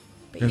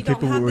 But and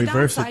people will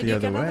reverse it the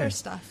other way.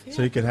 Yeah.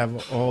 So you could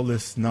have all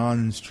this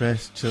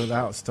non-stress, chilled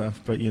out stuff,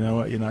 but you know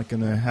what? You're not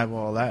going to have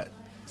all that.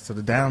 So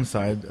the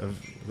downside of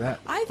that,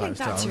 I think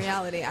that's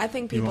reality. I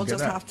think people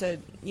just have to,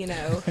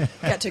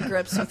 get to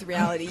grips with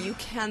reality. You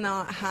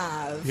cannot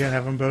have. You can't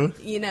have them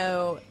both.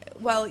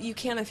 Well, you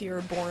can if you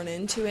were born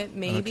into it,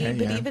 maybe. Okay,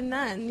 but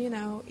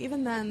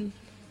even then,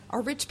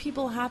 are rich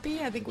people happy?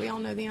 I think we all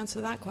know the answer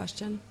to that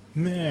question.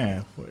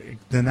 Yeah,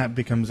 then that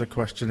becomes a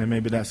question, and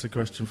maybe that's a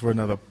question for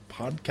another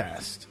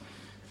podcast,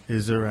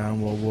 is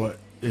around, well, what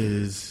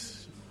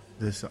is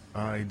this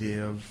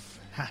idea of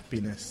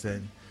happiness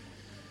then?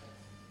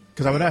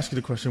 Because I would ask you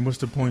the question, what's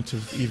the point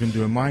of even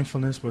doing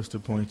mindfulness? What's the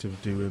point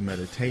of doing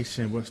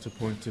meditation? What's the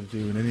point of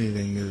doing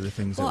anything of the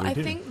things that we do? Well, I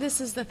think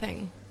this is the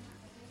thing.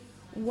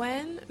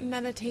 When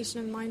meditation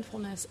and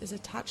mindfulness is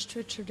attached to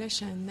a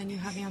tradition, then you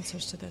have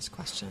answers to those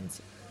questions.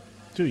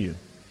 Do you?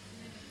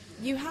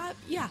 You have,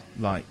 yeah.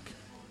 Like?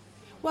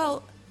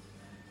 Well,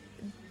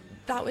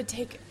 that would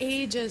take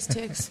ages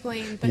to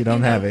explain. But you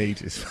don't have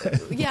ages.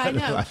 Yeah, I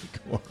know.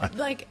 What?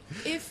 Like,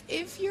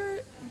 if you're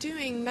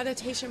doing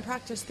meditation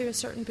practice through a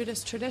certain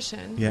Buddhist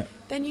tradition, Yeah.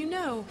 then you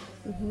know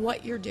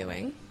what you're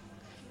doing.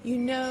 You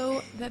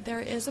know that there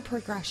is a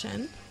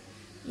progression.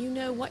 You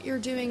know what you're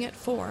doing it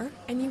for,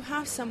 and you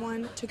have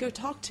someone to go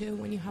talk to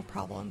when you have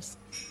problems.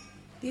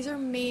 These are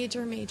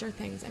major, major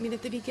things. I mean,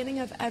 at the beginning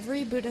of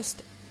every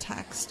Buddhist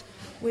text,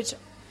 which,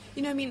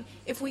 you know, I mean,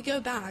 if we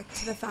go back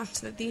to the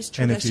fact that these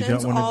And if you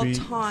traditions don't all want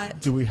to be, taught...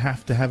 do we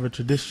have to have a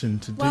tradition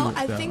to do it? Well,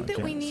 I though, think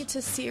that we guess? need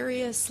to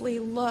seriously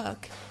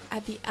look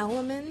at the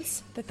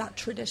elements that that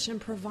tradition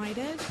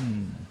provided.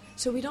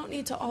 So we don't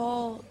need to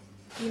all,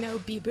 you know,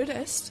 be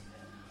Buddhist,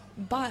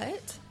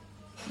 but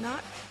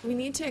we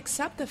need to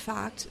accept the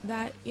fact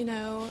that, you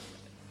know,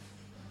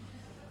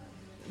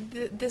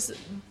 this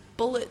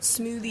bullet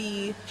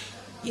smoothie,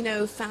 you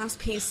know,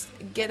 fast-paced,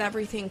 get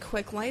everything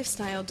quick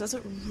lifestyle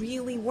doesn't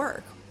really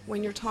work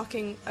when you're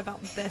talking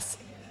about this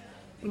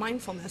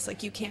mindfulness.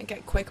 Like, you can't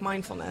get quick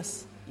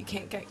mindfulness. You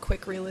can't get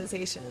quick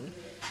realization.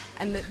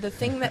 And the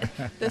thing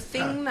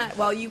that,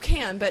 well, you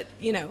can, but,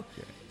 you know,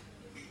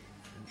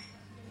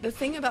 the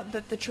thing about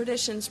that the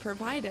traditions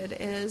provided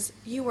is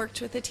you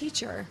worked with a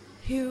teacher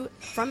who,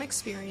 from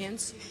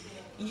experience,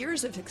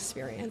 years of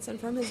experience, and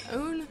from his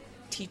own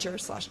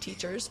teachers,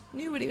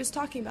 knew what he was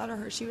talking about or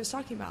her she was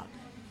talking about.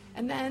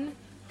 And then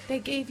they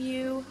gave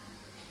you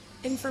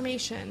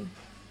information,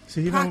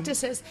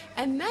 practices,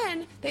 and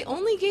then they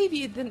only gave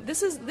you,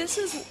 this is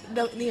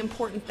the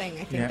important thing,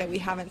 I think, that we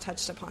haven't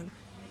touched upon.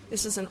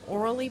 This is an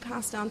orally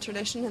passed down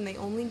tradition, and they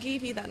only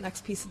gave you that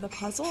next piece of the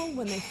puzzle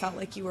when they felt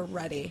like you were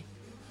ready.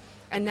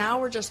 And now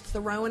we're just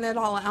throwing it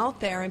all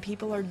out there, and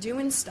people are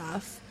doing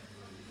stuff,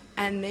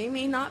 and they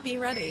may not be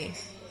ready.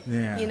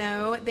 Yeah. You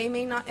know, they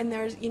may not, and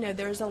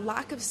there's a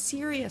lack of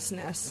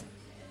seriousness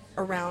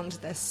around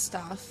this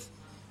stuff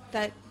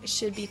that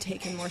should be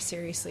taken more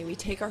seriously. We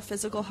take our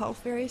physical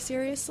health very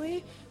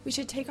seriously. We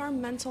should take our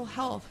mental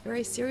health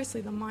very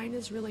seriously. The mind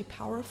is really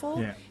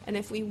powerful, and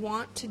if we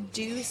want to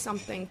do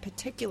something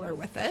particular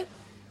with it,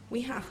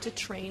 we have to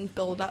train,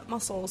 build up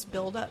muscles,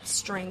 build up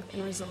strength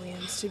and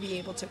resilience to be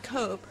able to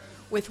cope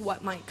with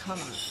what might come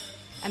up.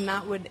 And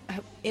that would,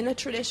 in a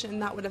tradition,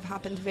 that would have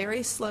happened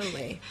very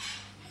slowly.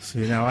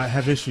 See, now I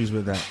have issues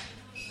with that.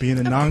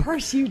 Being a Of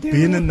course you do.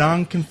 Being a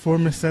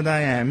nonconformist that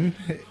I am,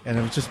 and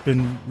I've just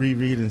been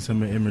rereading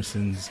some of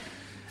Emerson's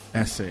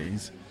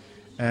essays.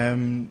 I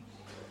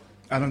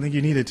don't think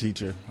you need a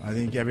teacher. I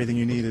think everything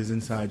you need is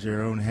inside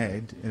your own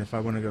head. And if I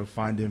want to go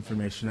find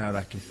information out,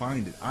 I can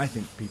find it. I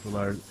think people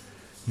are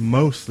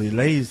mostly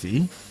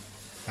lazy,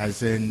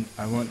 as in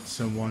I want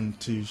someone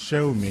to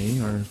show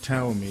me or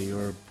tell me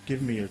or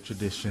give me a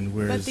tradition.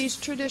 Whereas But these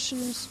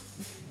traditions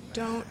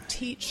don't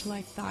teach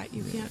like that.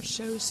 You can't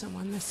show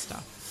someone this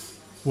stuff.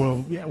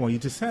 Well, yeah, well, you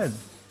just said,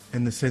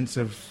 in the sense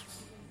of,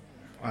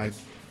 I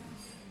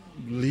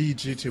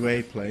lead you to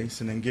a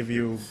place and then give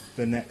you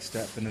the next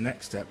step and the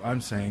next step.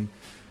 I'm saying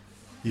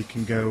you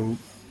can go,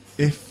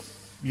 if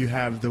you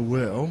have the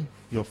will,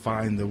 you'll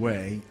find the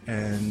way,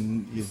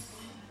 and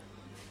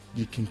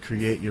you can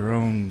create your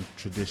own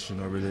tradition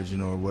or religion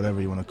or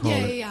whatever you want to call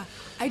it. Yeah.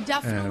 I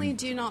definitely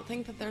do not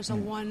think that there's a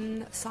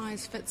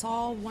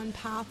one-size-fits-all,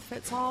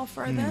 one-path-fits-all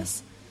for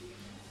this.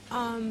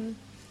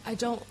 I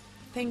don't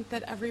think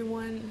that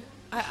everyone...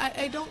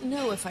 I don't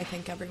know if I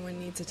think everyone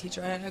needs a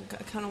teacher. I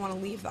kind of want to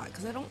leave that,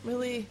 because I don't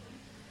really...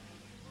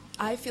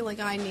 I feel like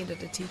I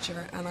needed a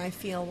teacher, and I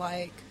feel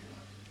like...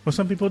 Well,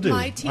 some people do.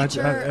 My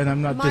teacher... and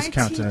I'm not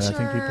discounting it. I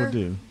think people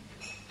do.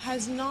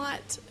 Has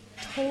not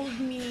told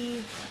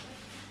me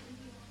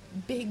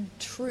big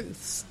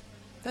truths.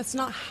 That's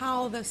not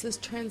how this is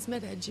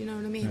transmitted, you know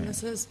what I mean? Yeah.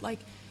 This is like,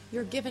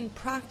 you're given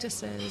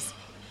practices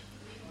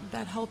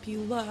that help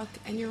you look,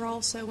 and you're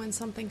also, when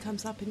something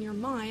comes up in your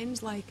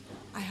mind, like,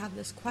 I have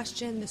this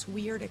question, this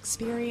weird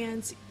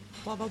experience,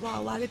 blah, blah, blah.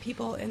 A lot of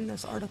people in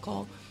this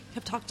article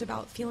have talked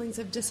about feelings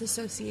of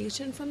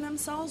disassociation from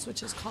themselves,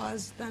 which has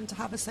caused them to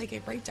have a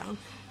psychic breakdown.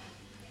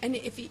 And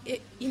if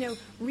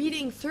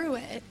reading through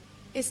it,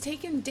 it's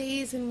taken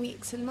days and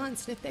weeks and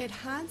months. And if they had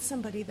had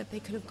somebody that they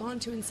could have gone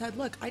to and said,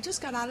 look, I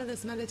just got out of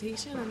this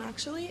meditation, and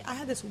actually I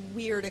had this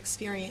weird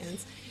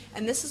experience,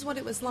 and this is what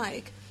it was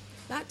like,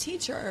 that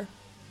teacher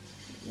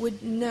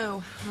would know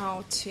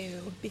how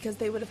to, because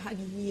they would have had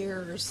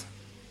years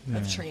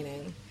of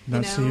training.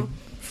 Now, see,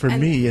 for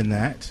me in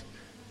that,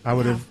 I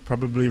would have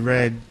probably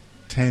read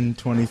 10,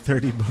 20,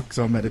 30 books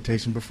on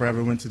meditation before I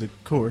ever went to the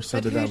course.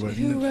 But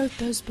who wrote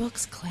those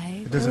books,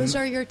 Clay? Those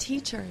are your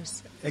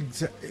teachers.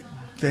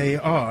 They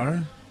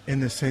are, in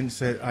the sense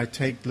that I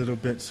take little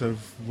bits of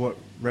what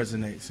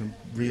resonates and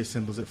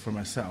reassembles it for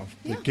myself.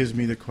 Yeah. It gives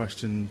me the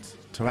questions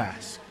to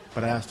ask.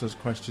 But I ask those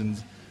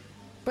questions.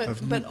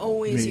 But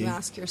always you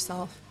ask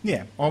yourself.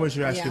 Yeah, always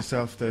you ask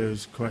yourself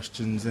those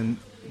questions and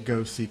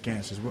go seek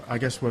answers. I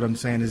guess what I'm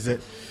saying is that,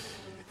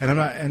 and I'm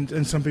not,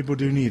 and some people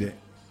do need it.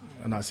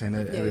 I'm not saying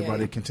that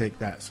everybody can take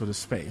that sort of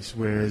space.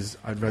 Whereas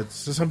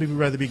some people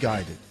rather be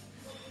guided,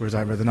 whereas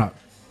I'd rather not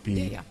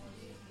be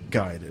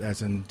guided,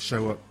 as in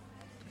show up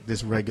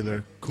this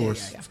regular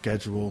course yeah.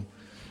 schedule,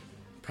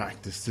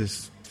 practice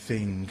this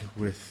thing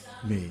with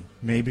me,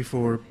 maybe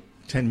for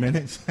 10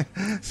 minutes,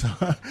 so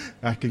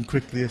I can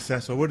quickly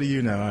assess, well, what do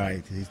you know? All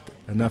right,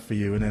 enough for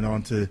you, and then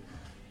on to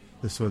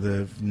the sort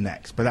of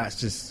next. But that's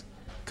just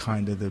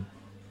kind of the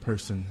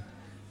person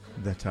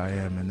that I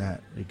am in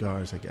that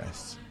regards, I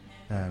guess.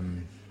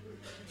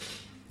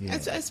 Yeah.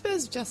 I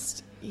suppose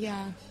just,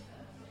 yeah.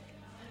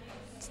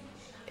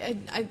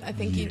 I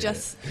think you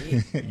just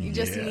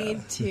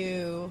need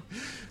to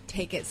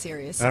take it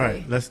seriously. All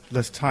right,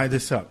 let's tie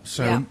this up.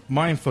 So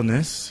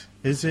mindfulness,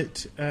 is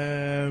it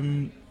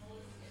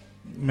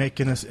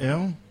making us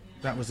ill?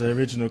 That was the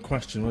original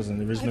question,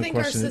 wasn't it? The original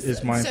question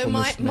is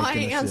mindfulness so my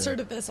making us answer ill?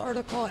 to this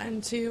article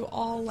and to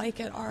all like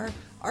it are,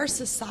 our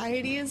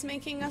society is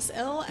making us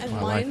ill, and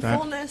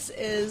mindfulness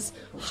is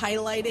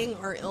highlighting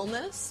our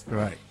illness.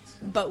 Right.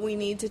 But we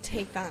need to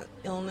take that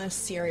illness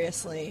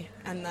seriously,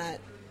 and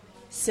that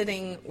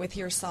sitting with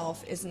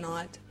yourself is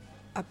not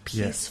a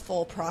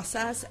peaceful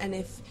process. And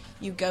if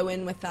you go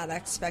in with that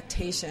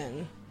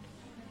expectation,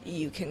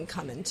 you can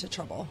come into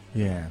trouble.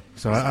 Yeah.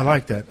 So I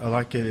like that. I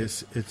like it.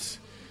 It's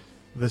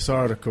this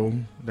article,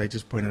 they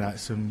just pointed out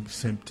some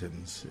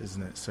symptoms,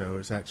 isn't it? So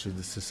it's actually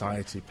the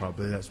society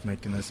probably that's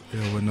making us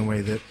ill in the way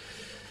that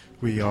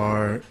we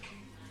are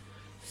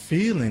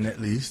feeling,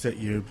 at least, that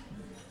you're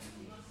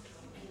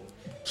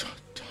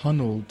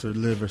tunneled to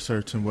live a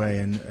certain way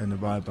and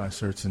abide by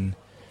certain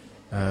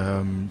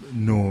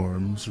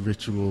norms,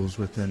 rituals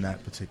within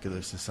that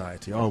particular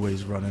society.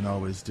 Always running,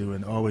 always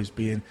doing, always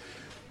being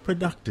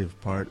productive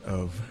part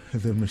of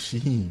the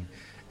machine.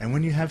 And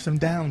when you have some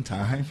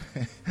downtime,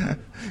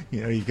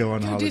 you go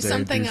on holiday, do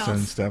some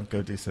stuff,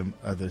 go do some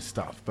other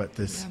stuff. But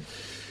this,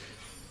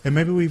 and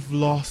maybe we've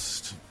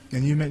lost.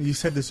 And you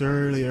said this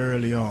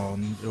early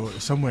on, or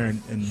somewhere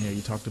in here,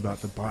 you talked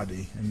about the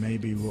body, and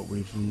maybe what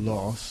we've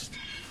lost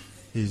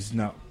is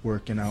not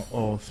working out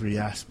all three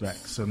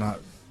aspects. So not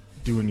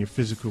doing your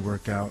physical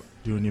workout,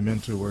 doing your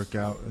mental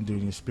workout, and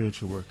doing your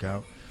spiritual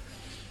workout.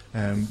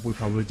 We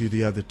probably do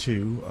the other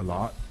two a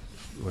lot.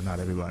 Well, not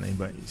everybody,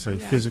 but so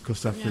physical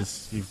stuff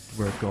is you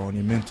work on,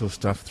 your mental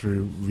stuff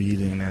through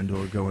reading and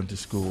or going to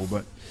school.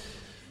 But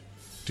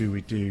do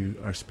we do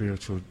our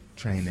spiritual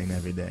training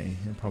every day?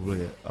 And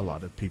probably a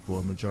lot of people,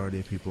 a majority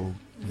of people,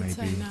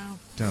 maybe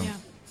don't.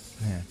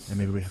 Yeah, and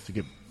maybe we have to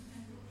get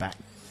back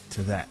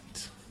to that.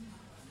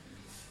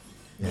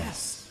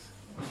 Yes.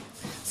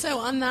 So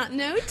on that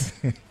note,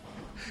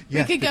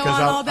 we could go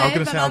on all day. I was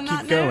going to say I'll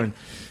keep going,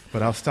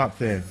 but I'll stop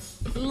there.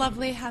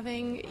 Lovely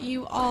having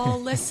you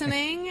all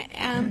listening,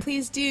 and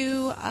please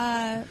do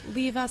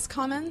leave us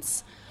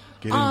comments.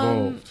 Get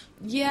involved.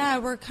 Yeah,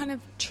 we're kind of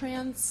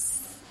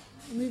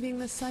moving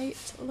the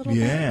site a little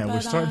bit. Yeah,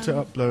 we're starting to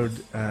upload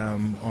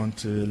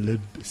onto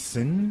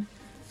Libsyn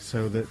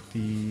so that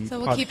the So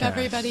we'll keep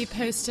everybody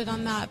posted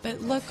on that,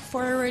 but look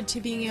forward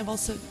to being able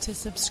to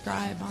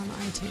subscribe on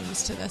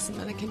iTunes to this, and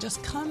then it can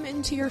just come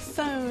into your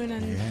phone.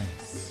 And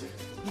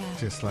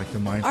just like the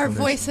mindfulness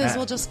our voices app.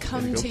 will just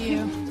come to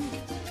you.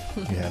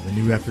 We have a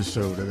new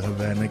episode of the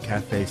Havana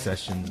Cafe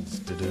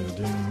Sessions.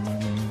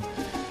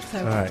 So,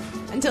 all right.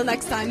 Until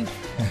next time.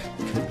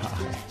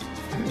 Goodbye.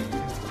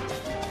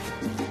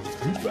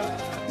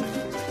 Goodbye.